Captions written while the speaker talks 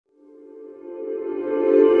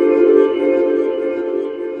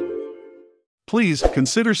Please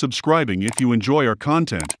consider subscribing if you enjoy our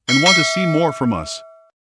content and want to see more from us.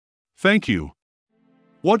 Thank you.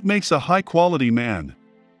 What makes a high-quality man?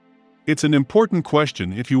 It's an important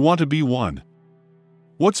question if you want to be one.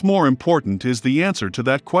 What's more important is the answer to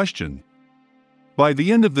that question. By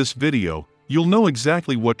the end of this video, you'll know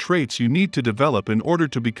exactly what traits you need to develop in order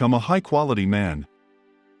to become a high-quality man.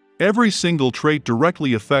 Every single trait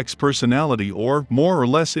directly affects personality or, more or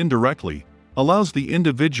less indirectly, allows the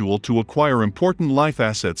individual to acquire important life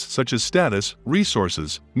assets such as status,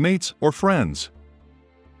 resources, mates, or friends.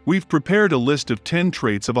 We've prepared a list of 10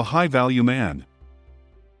 traits of a high-value man.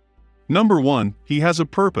 Number 1, he has a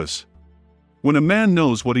purpose. When a man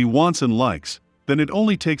knows what he wants and likes, then it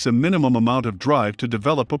only takes a minimum amount of drive to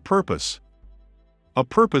develop a purpose. A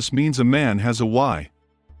purpose means a man has a why.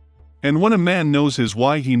 And when a man knows his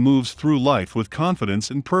why, he moves through life with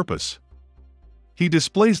confidence and purpose. He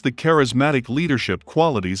displays the charismatic leadership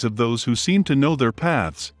qualities of those who seem to know their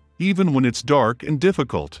paths, even when it's dark and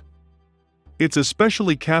difficult. It's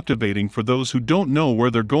especially captivating for those who don't know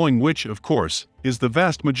where they're going, which, of course, is the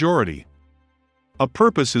vast majority. A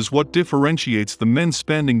purpose is what differentiates the men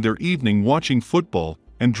spending their evening watching football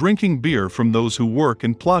and drinking beer from those who work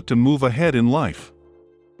and plot to move ahead in life.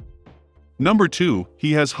 Number 2,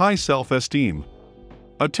 he has high self-esteem.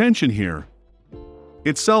 Attention here.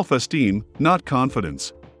 It's self-esteem, not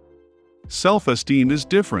confidence. Self-esteem is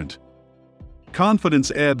different.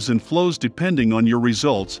 Confidence ebbs and flows depending on your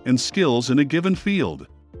results and skills in a given field.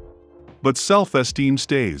 But self-esteem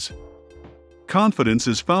stays. Confidence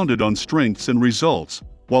is founded on strengths and results,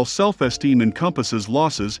 while self-esteem encompasses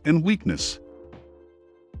losses and weakness.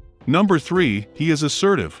 Number 3, he is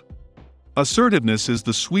assertive. Assertiveness is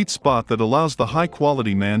the sweet spot that allows the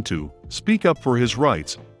high-quality man to speak up for his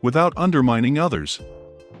rights without undermining others.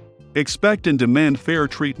 Expect and demand fair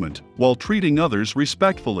treatment while treating others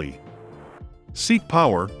respectfully. Seek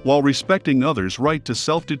power while respecting others' right to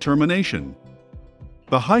self-determination.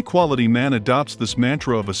 The high-quality man adopts this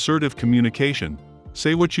mantra of assertive communication: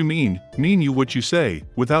 say what you mean you what you say,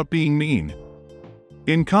 without being mean.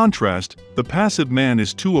 In contrast, the passive man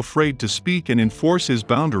is too afraid to speak and enforce his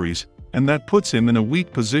boundaries, and that puts him in a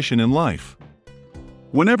weak position in life.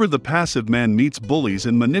 Whenever the passive man meets bullies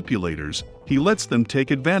and manipulators, he lets them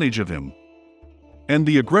take advantage of him. And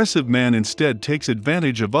the aggressive man instead takes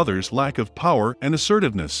advantage of others' lack of power and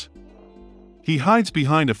assertiveness. He hides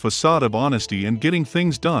behind a facade of honesty and getting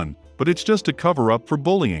things done, but it's just a cover-up for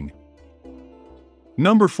bullying.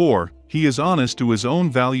 Number 4, he is honest to his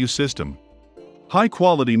own value system.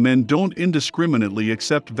 High-quality men don't indiscriminately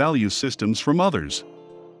accept value systems from others.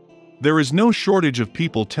 There is no shortage of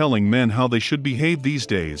people telling men how they should behave these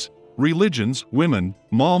days: religions, women,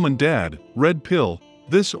 mom and dad, red pill,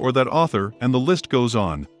 this or that author, and the list goes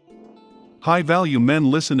on. High-value men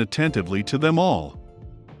listen attentively to them all.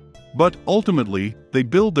 But, ultimately, they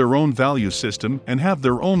build their own value system and have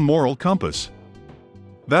their own moral compass.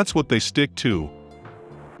 That's what they stick to.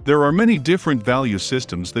 There are many different value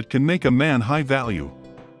systems that can make a man high value.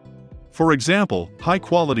 For example,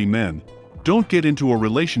 high-quality men don't get into a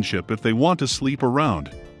relationship if they want to sleep around.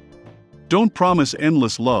 Don't promise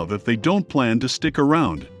endless love if they don't plan to stick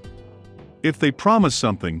around. If they promise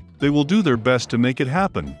something, they will do their best to make it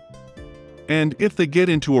happen. And if they get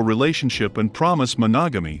into a relationship and promise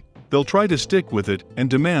monogamy, they'll try to stick with it and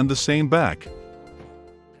demand the same back.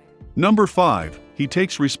 Number 5, he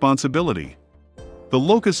takes responsibility. The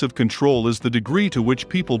locus of control is the degree to which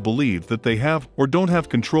people believe that they have or don't have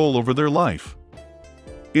control over their life.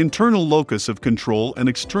 Internal locus of control and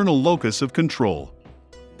external locus of control.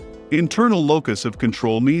 Internal locus of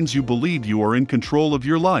control means you believe you are in control of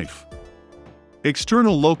your life.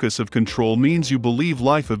 External locus of control means you believe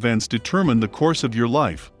life events determine the course of your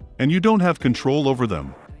life, and you don't have control over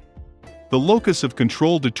them. The locus of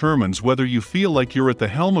control determines whether you feel like you're at the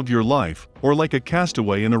helm of your life or like a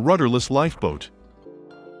castaway in a rudderless lifeboat.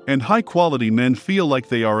 And high-quality men feel like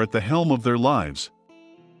they are at the helm of their lives.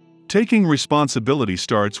 Taking responsibility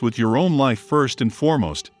starts with your own life first and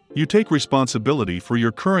foremost. You take responsibility for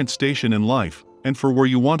your current station in life and for where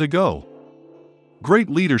you want to go. Great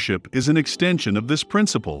leadership is an extension of this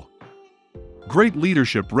principle. Great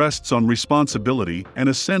leadership rests on responsibility and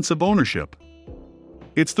a sense of ownership.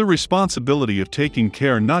 It's the responsibility of taking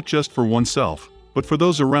care not just for oneself, but for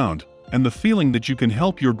those around, and the feeling that you can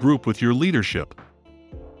help your group with your leadership.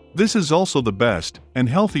 This is also the best and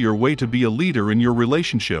healthier way to be a leader in your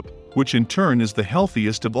relationship, which in turn is the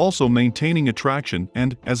healthiest of also maintaining attraction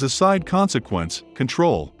and, as a side consequence,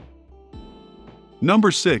 control.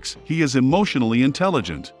 Number 6, he is emotionally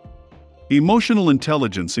intelligent. Emotional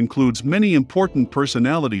intelligence includes many important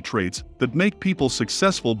personality traits that make people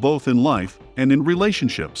successful both in life and in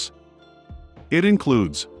relationships. It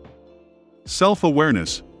includes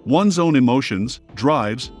self-awareness, one's own emotions,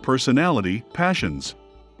 drives, personality, passions.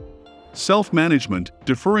 Self-management,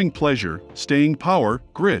 deferring pleasure, staying power,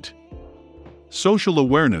 grit. Social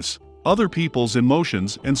awareness, other people's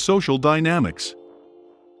emotions and social dynamics.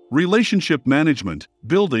 Relationship management,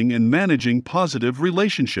 building and managing positive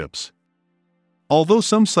relationships. Although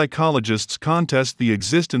some psychologists contest the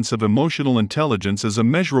existence of emotional intelligence as a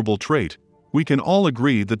measurable trait, we can all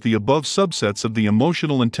agree that the above subsets of the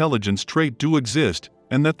emotional intelligence trait do exist,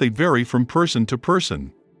 and that they vary from person to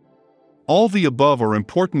person. All the above are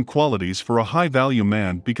important qualities for a high-value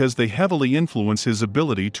man because they heavily influence his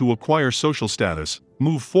ability to acquire social status,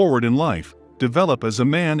 move forward in life, develop as a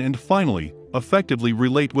man and finally, effectively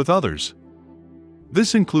relate with others.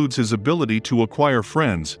 This includes his ability to acquire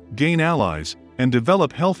friends, gain allies, and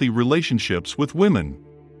develop healthy relationships with women.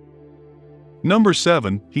 Number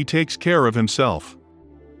 7, he takes care of himself.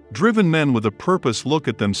 Driven men with a purpose look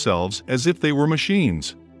at themselves as if they were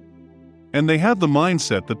machines. And they have the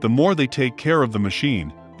mindset that the more they take care of the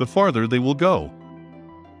machine, the farther they will go.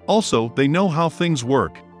 Also, they know how things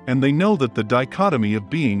work, and they know that the dichotomy of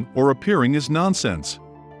being or appearing is nonsense.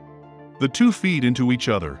 The two feed into each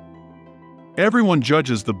other. Everyone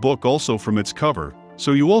judges the book also from its cover,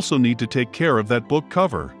 so you also need to take care of that book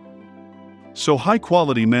cover. So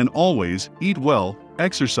high-quality men always eat well,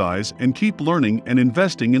 exercise, and keep learning and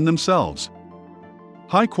investing in themselves.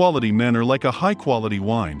 High-quality men are like a high-quality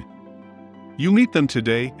wine. You meet them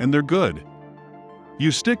today and they're good. You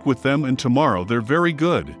stick with them and tomorrow they're very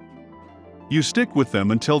good. You stick with them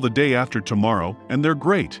until the day after tomorrow and they're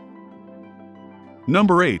great.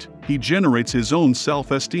 Number 8, he generates his own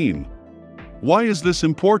self-esteem. Why is this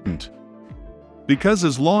important? Because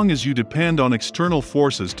as long as you depend on external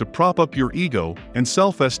forces to prop up your ego and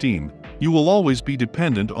self-esteem, you will always be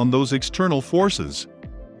dependent on those external forces.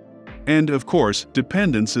 And of course,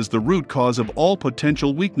 dependence is the root cause of all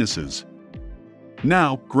potential weaknesses.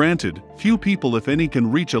 Now, granted, few people if any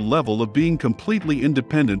can reach a level of being completely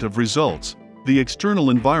independent of results, the external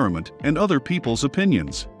environment, and other people's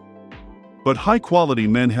opinions. But high-quality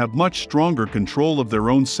men have much stronger control of their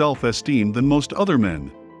own self-esteem than most other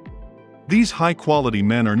men. These high-quality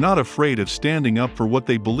men are not afraid of standing up for what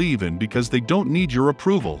they believe in because they don't need your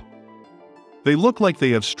approval. They look like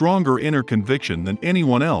they have stronger inner conviction than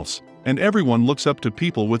anyone else, and everyone looks up to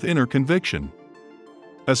people with inner conviction.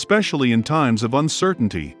 Especially in times of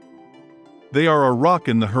uncertainty. They are a rock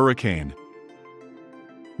in the hurricane.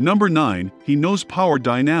 Number 9, he knows power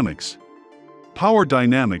dynamics. Power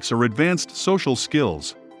dynamics are advanced social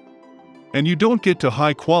skills. And you don't get to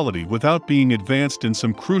high quality without being advanced in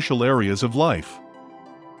some crucial areas of life.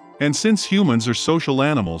 And since humans are social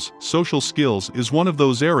animals, social skills is one of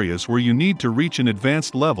those areas where you need to reach an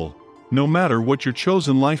advanced level, no matter what your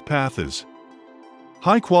chosen life path is.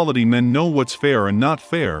 High-quality men know what's fair and not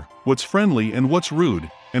fair, what's friendly and what's rude,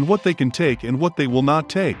 and what they can take and what they will not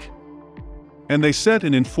take. And they set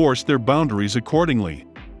and enforce their boundaries accordingly.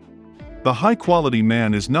 The high-quality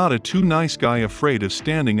man is not a too nice guy afraid of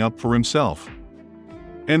standing up for himself.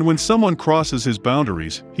 And when someone crosses his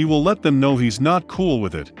boundaries, he will let them know he's not cool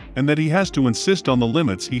with it, and that he has to insist on the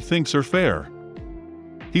limits he thinks are fair.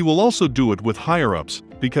 He will also do it with higher-ups,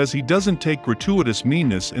 because he doesn't take gratuitous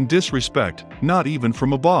meanness and disrespect, not even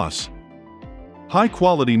from a boss.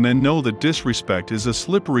 High-quality men know that disrespect is a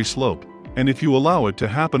slippery slope, and if you allow it to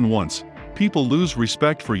happen once, people lose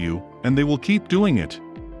respect for you, and they will keep doing it.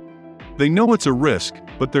 They know it's a risk,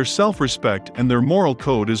 but their self-respect and their moral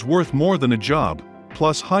code is worth more than a job,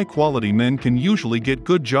 plus high-quality men can usually get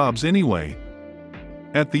good jobs anyway.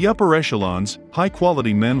 At the upper echelons,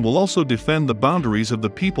 high-quality men will also defend the boundaries of the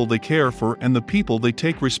people they care for and the people they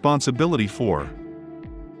take responsibility for.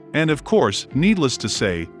 And of course, needless to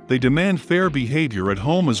say, they demand fair behavior at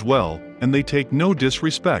home as well, and they take no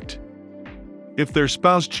disrespect. If their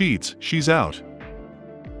spouse cheats, she's out.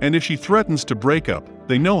 And if she threatens to break up,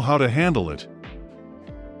 they know how to handle it.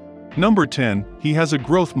 Number 10, he has a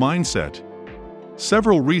growth mindset.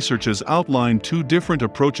 Several researchers outline 2 different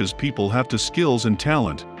approaches people have to skills and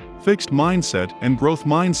talent: fixed mindset and growth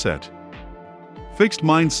mindset. Fixed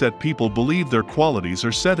mindset people believe their qualities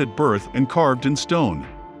are set at birth and carved in stone.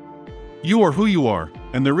 You are who you are,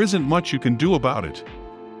 and there isn't much you can do about it.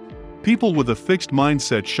 People with a fixed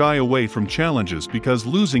mindset shy away from challenges because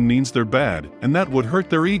losing means they're bad, and that would hurt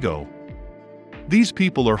their ego. These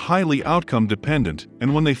people are highly outcome dependent,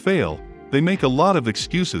 and when they fail, they make a lot of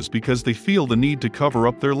excuses because they feel the need to cover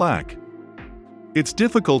up their lack. It's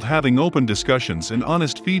difficult having open discussions and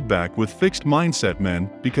honest feedback with fixed mindset men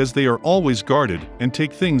because they are always guarded and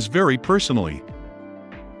take things very personally.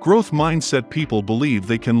 Growth mindset people believe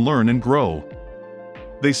they can learn and grow.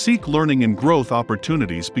 They seek learning and growth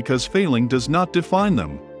opportunities because failing does not define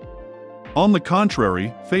them. On the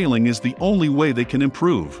contrary, failing is the only way they can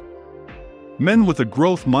improve. Men with a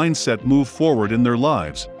growth mindset move forward in their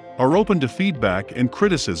lives, are open to feedback and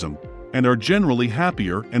criticism, and are generally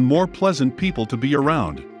happier and more pleasant people to be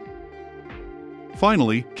around.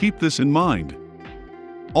 Finally, keep this in mind.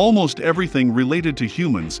 Almost everything related to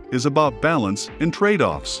humans is about balance and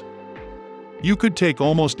trade-offs. You could take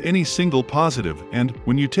almost any single positive and,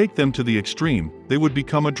 when you take them to the extreme, they would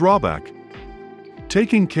become a drawback.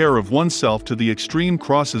 Taking care of oneself to the extreme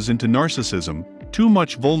crosses into narcissism. Too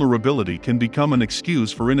much vulnerability can become an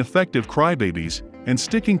excuse for ineffective crybabies, and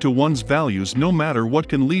sticking to one's values no matter what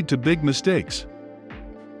can lead to big mistakes.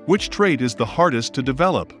 Which trait is the hardest to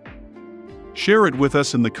develop? Share it with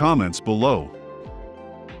us in the comments below.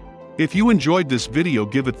 If you enjoyed this video,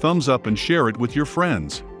 give it thumbs up and share it with your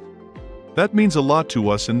friends. That means a lot to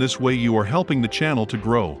us, and this way you are helping the channel to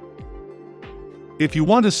grow. If you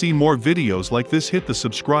want to see more videos like this, hit the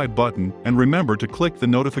subscribe button and remember to click the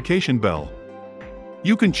notification bell.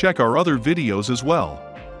 You can check our other videos as well.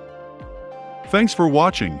 Thanks for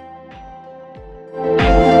watching.